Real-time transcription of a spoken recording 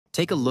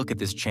Take a look at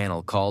this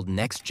channel called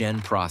Next Gen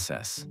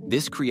Process.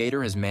 This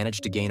creator has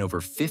managed to gain over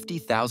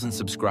 50,000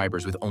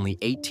 subscribers with only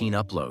 18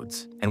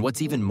 uploads. And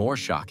what's even more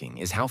shocking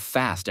is how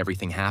fast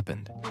everything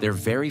happened. Their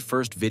very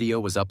first video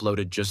was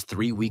uploaded just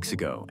 3 weeks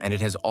ago, and it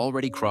has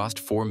already crossed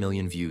 4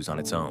 million views on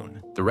its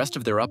own. The rest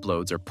of their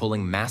uploads are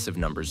pulling massive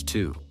numbers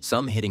too,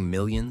 some hitting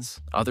millions,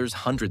 others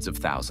hundreds of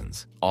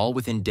thousands, all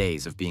within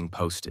days of being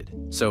posted.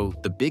 So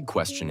the big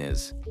question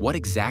is, what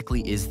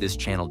exactly is this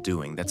channel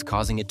doing that's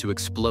causing it to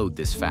explode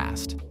this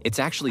fast? It's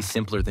actually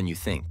simpler than you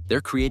think. They're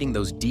creating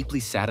those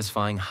deeply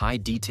satisfying,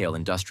 high-detail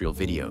industrial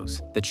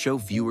videos that show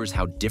viewers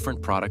how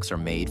different products are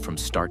made from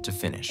start to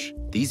finish.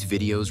 These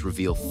videos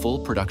reveal full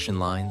production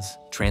lines,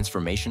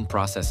 transformation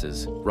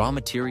processes, raw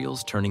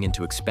materials turning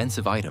into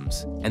expensive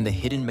items, and the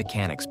hidden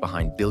mechanics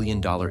behind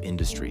billion-dollar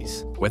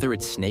industries. Whether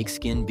it's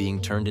snakeskin being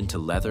turned into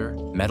leather,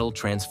 metal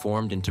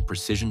transformed into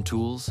precision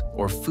tools,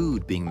 or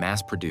food being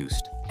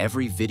mass-produced,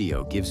 every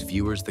video gives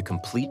viewers the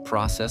complete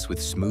process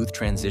with smooth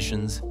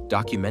transitions,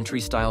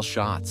 documentary-style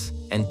shots,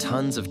 and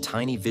tons of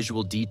tiny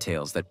visual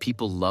details that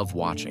people love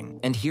watching.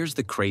 And here's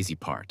the crazy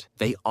part.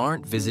 They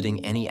aren't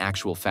visiting any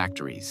actual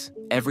factories.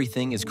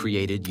 Everything is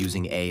created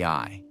using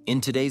AI.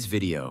 In today's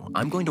video,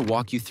 I'm going to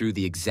walk you through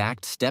the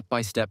exact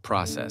step-by-step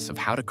process of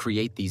how to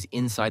create these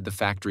inside the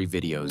factory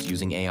videos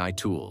using AI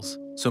tools.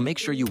 So make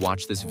sure you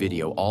watch this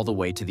video all the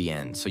way to the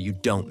end so you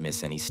don't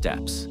miss any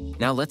steps.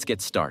 Now let's get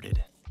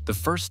started. The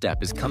first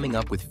step is coming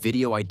up with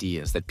video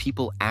ideas that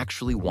people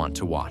actually want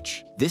to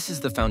watch. This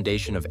is the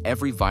foundation of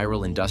every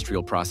viral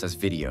industrial process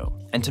video.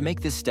 And to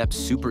make this step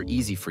super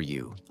easy for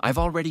you, I've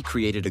already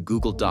created a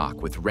Google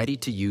Doc with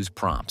ready-to-use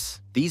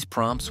prompts. These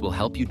prompts will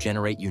help you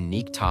generate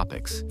unique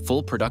topics,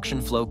 full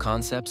production flow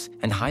concepts,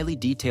 and highly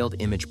detailed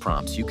image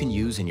prompts you can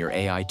use in your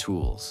AI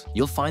tools.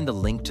 You'll find the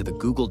link to the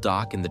Google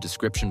Doc in the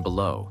description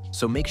below,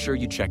 so make sure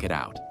you check it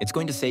out. It's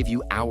going to save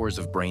you hours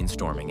of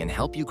brainstorming and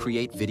help you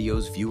create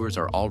videos viewers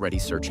are already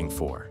searching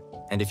for.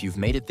 And if you've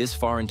made it this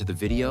far into the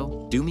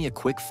video, do me a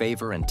quick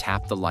favor and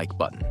tap the like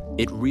button.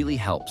 It really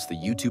helps the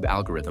YouTube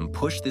algorithm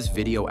push this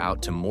video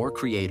out to more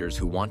creators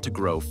who want to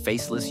grow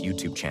faceless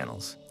YouTube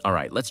channels. All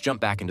right, let's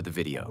jump back into the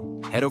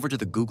video. Head over to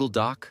the Google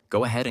Doc,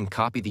 go ahead and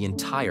copy the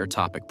entire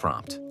topic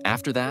prompt.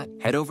 After that,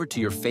 head over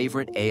to your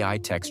favorite AI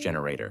text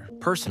generator.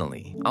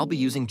 Personally, I'll be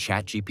using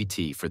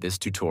ChatGPT for this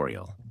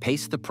tutorial.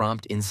 Paste the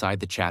prompt inside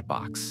the chat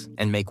box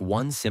and make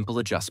one simple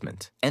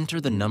adjustment. Enter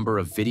the number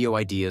of video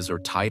ideas or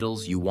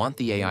titles you want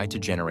the AI to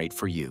generate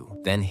for you.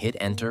 Then hit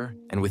enter,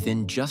 and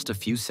within just a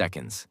few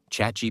seconds,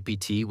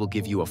 ChatGPT will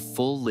give you a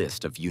full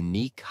list of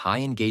unique,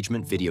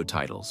 high-engagement video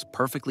titles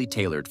perfectly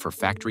tailored for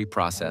factory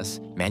process,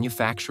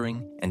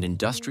 manufacturing, and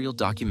industrial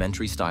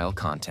documentary-style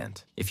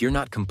content. If you're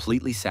not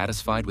completely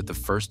satisfied with the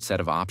first set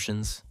of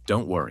options,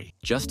 don't worry.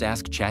 Just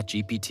ask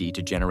ChatGPT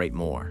to generate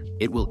more.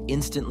 It will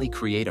instantly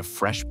create a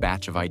fresh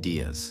batch of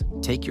ideas.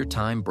 Take your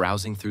time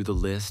browsing through the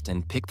list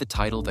and pick the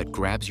title that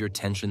grabs your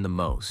attention the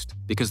most,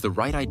 because the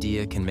right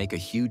idea can make a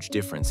huge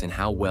difference in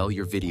how well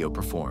your video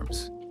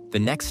performs. The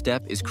next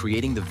step is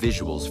creating the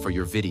visuals for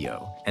your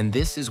video, and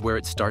this is where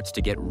it starts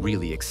to get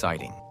really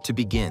exciting. To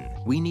begin,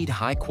 we need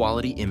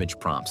high-quality image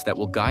prompts that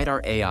will guide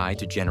our AI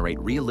to generate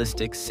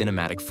realistic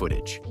cinematic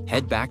footage.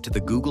 Head back to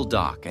the Google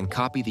Doc and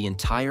copy the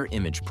entire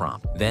image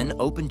prompt. Then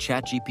open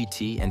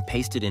ChatGPT and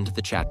paste it into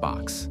the chat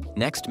box.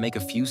 Next, make a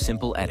few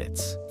simple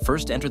edits.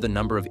 First, enter the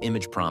number of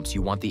image prompts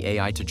you want the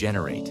AI to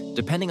generate,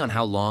 depending on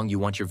how long you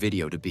want your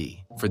video to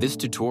be. For this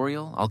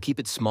tutorial, I'll keep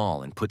it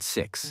small and put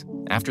 6.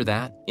 After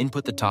that,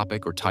 input the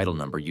topic or title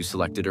number you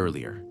selected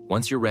earlier.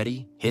 Once you're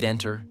ready, hit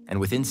enter, and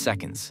within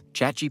seconds,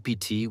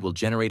 ChatGPT will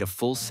generate a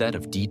full set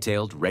of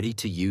detailed,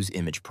 ready-to-use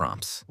image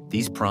prompts.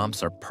 These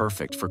prompts are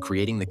perfect for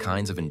creating the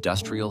kinds of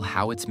industrial,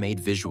 how-it's-made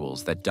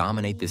visuals that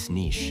dominate this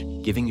niche,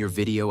 giving your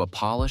video a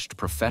polished,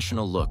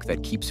 professional look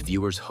that keeps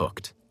viewers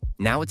hooked.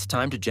 Now it's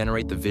time to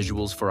generate the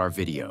visuals for our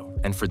video,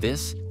 and for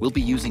this, we'll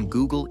be using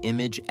Google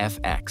Image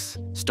FX.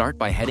 Start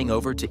by heading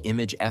over to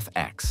Image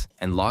FX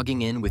and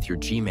logging in with your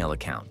Gmail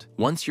account.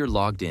 Once you're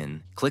logged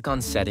in, click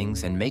on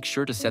Settings and make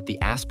sure to set the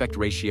aspect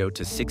ratio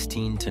to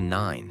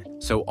 16:9,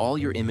 so all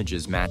your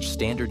images match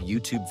standard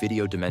YouTube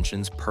video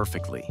dimensions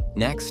perfectly.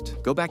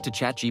 Next, go back to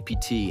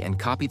ChatGPT and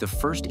copy the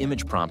first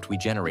image prompt we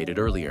generated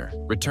earlier.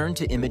 Return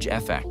to Image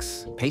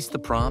FX, paste the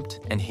prompt,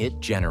 and hit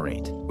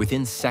Generate.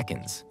 Within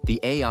seconds, the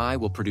AI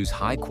will produce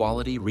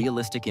high-quality,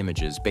 realistic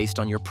images based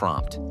on your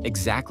prompt,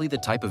 exactly the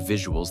type of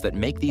visuals that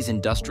make these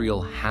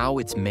industrial,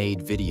 how-it's-made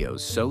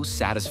videos so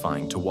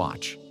satisfying to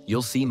watch.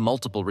 You'll see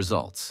multiple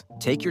results.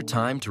 Take your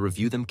time to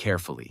review them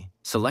carefully.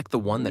 Select the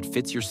one that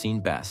fits your scene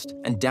best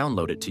and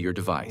download it to your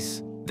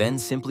device. Then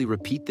simply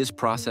repeat this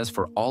process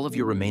for all of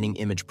your remaining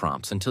image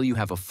prompts until you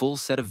have a full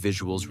set of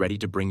visuals ready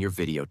to bring your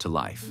video to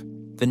life.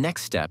 The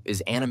next step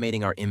is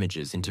animating our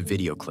images into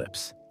video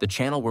clips. The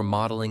channel we're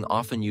modeling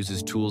often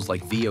uses tools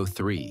like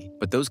VO3,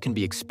 but those can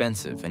be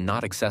expensive and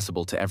not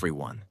accessible to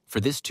everyone. For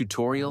this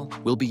tutorial,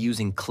 we'll be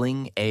using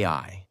Kling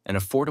AI, an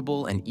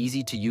affordable and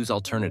easy-to-use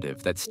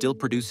alternative that still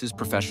produces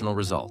professional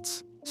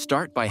results.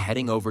 Start by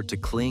heading over to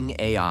Kling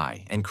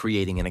AI and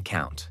creating an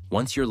account.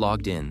 Once you're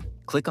logged in,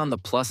 click on the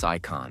plus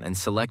icon and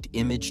select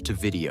Image to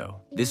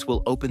Video. This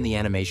will open the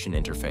animation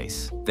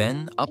interface.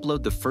 Then,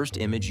 upload the first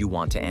image you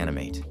want to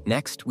animate.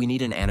 Next, we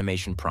need an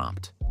animation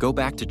prompt. Go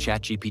back to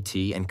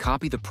ChatGPT and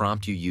copy the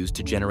prompt you used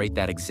to generate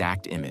that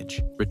exact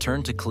image.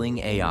 Return to Kling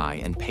AI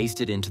and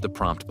paste it into the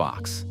prompt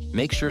box.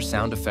 Make sure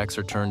sound effects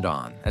are turned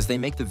on, as they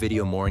make the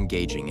video more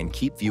engaging and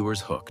keep viewers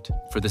hooked.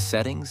 For the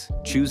settings,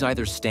 choose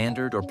either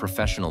standard or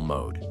professional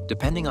mode,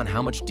 depending on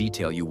how much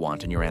detail you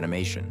want in your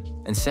animation,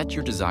 and set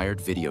your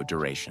desired video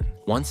duration.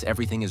 Once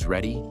everything is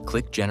ready,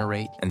 click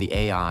Generate, and the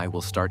AI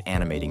will start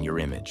animating your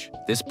image.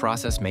 This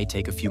process may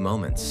take a few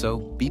moments, so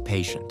be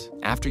patient.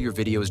 After your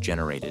video is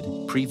generated,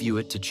 preview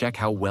it to check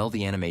how well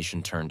the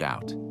animation turned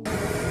out.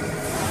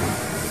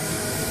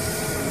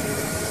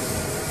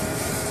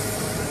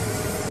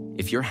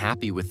 If you're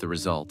happy with the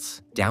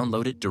results,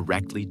 download it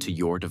directly to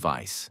your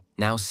device.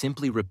 Now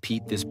simply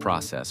repeat this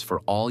process for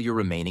all your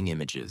remaining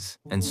images,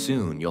 and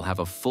soon you'll have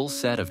a full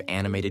set of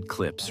animated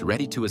clips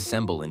ready to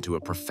assemble into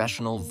a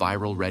professional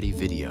viral-ready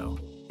video.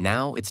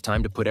 Now it's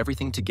time to put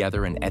everything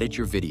together and edit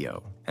your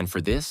video, and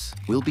for this,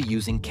 we'll be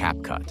using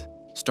CapCut.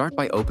 Start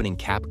by opening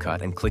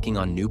CapCut and clicking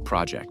on New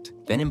Project.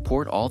 Then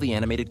import all the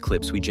animated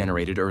clips we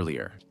generated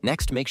earlier.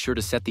 Next, make sure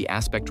to set the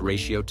aspect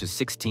ratio to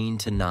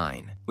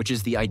 16:9, which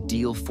is the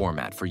ideal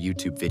format for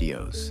YouTube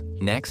videos.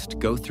 Next,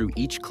 go through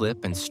each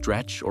clip and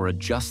stretch or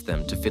adjust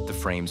them to fit the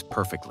frames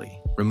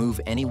perfectly. Remove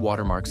any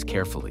watermarks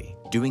carefully.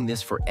 Doing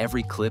this for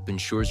every clip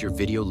ensures your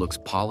video looks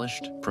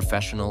polished,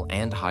 professional,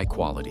 and high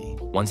quality.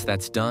 Once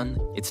that's done,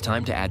 it's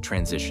time to add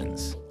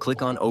transitions.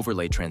 Click on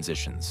Overlay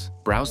Transitions.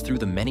 Browse through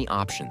the many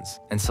options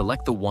and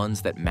select the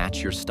ones that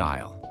match your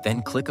style.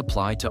 Then click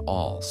Apply to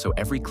All so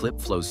every clip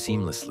flows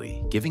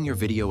seamlessly, giving your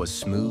video a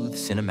smooth,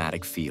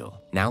 cinematic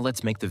feel. Now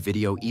let's make the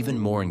video even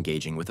more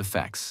engaging with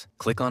effects.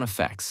 Click on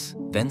Effects,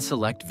 then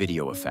select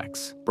Video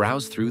Effects.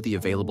 Browse through the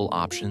available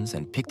options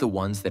and pick the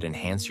ones that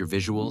enhance your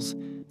visuals,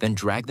 then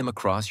drag them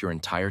across your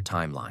entire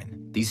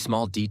timeline. These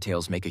small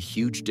details make a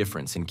huge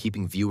difference in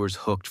keeping viewers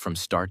hooked from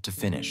start to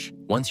finish.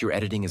 Once your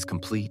editing is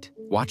complete,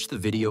 watch the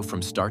video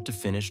from start to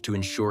finish to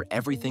ensure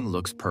everything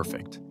looks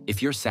perfect.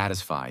 If you're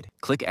satisfied,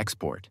 click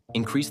Export,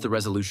 increase the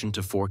resolution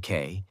to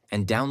 4K,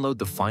 and download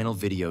the final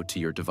video to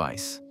your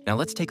device. Now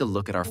let's take a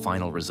look at our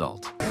final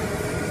result.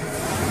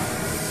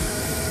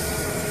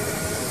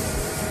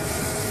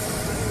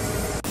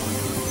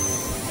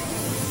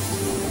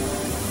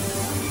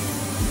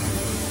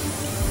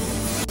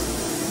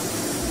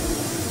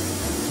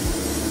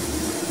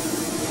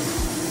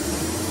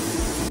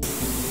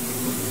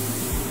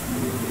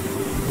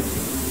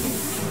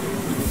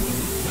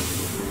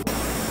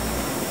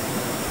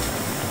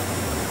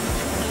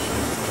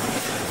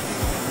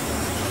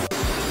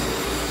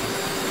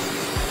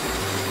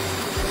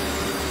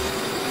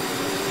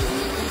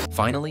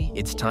 Finally,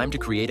 it's time to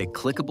create a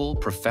clickable,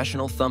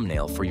 professional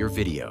thumbnail for your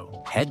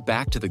video. Head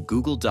back to the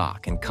Google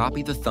Doc and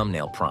copy the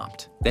thumbnail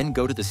prompt. Then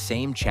go to the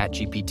same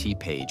ChatGPT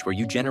page where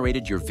you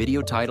generated your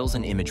video titles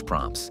and image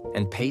prompts,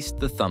 and paste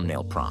the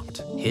thumbnail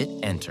prompt. Hit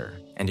Enter.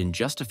 And in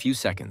just a few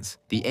seconds,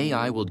 the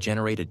AI will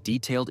generate a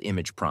detailed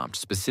image prompt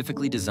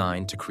specifically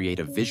designed to create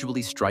a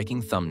visually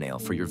striking thumbnail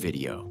for your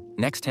video.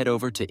 Next, head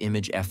over to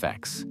Image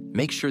FX.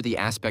 Make sure the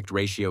aspect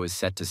ratio is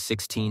set to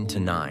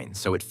 16:9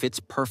 so it fits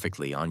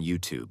perfectly on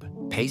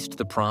YouTube. Paste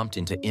the prompt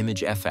into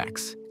Image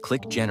FX,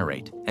 click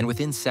Generate, and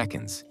within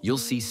seconds, you'll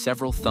see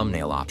several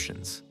thumbnail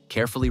options.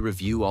 Carefully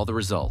review all the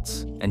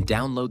results and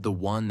download the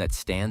one that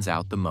stands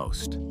out the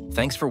most.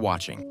 Thanks for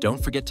watching.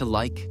 Don't forget to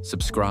like,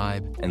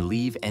 subscribe, and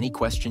leave any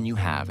question you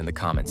have in the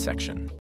comment section.